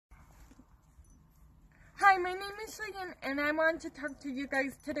Hi, my name is Shayan, and I want to talk to you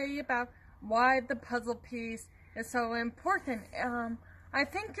guys today about why the puzzle piece is so important. I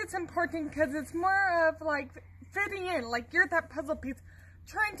think it's important because it's more of like fitting in, like you're that puzzle piece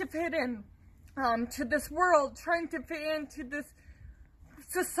trying to fit in to this world, trying to fit into this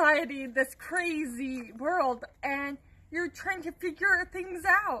society, this crazy world, and you're trying to figure things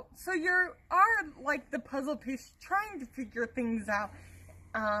out. So you are like the puzzle piece trying to figure things out,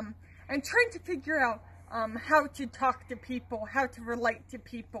 and trying to figure out how to talk to people, how to relate to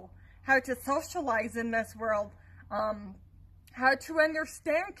people, how to socialize in this world, how to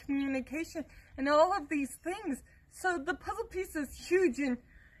understand communication, and all of these things. So the puzzle piece is huge and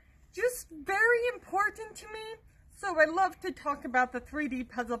just very important to me. So I love to talk about the 3D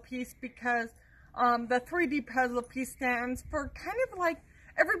puzzle piece because the 3D puzzle piece stands for kind of like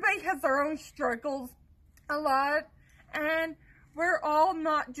everybody has their own struggles a lot, and we're all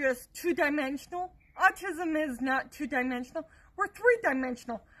not just two-dimensional. Autism is not two-dimensional. We're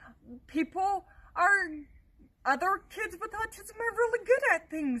three-dimensional. Other kids with autism are really good at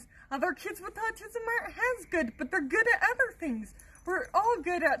things. Other kids with autism aren't as good, but they're good at other things. We're all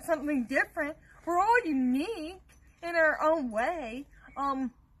good at something different. We're all unique in our own way.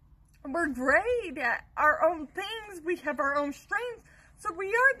 We're great at our own things. We have our own strengths. So we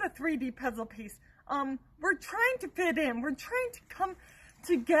are the 3D puzzle piece. We're trying to fit in. We're trying to come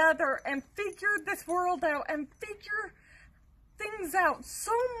together and figure this world out and figure things out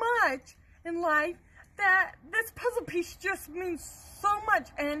so much in life that this puzzle piece just means so much.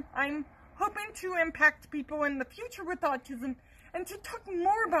 And I'm hoping to impact people in the future with autism and to talk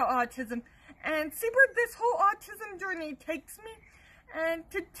more about autism and see where this whole autism journey takes me, and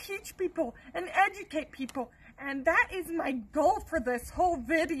to teach people and educate people. And that is my goal for this whole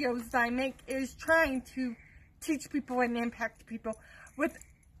videos that I make, is trying to teach people and impact people with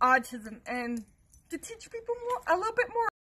autism and to teach people a little bit more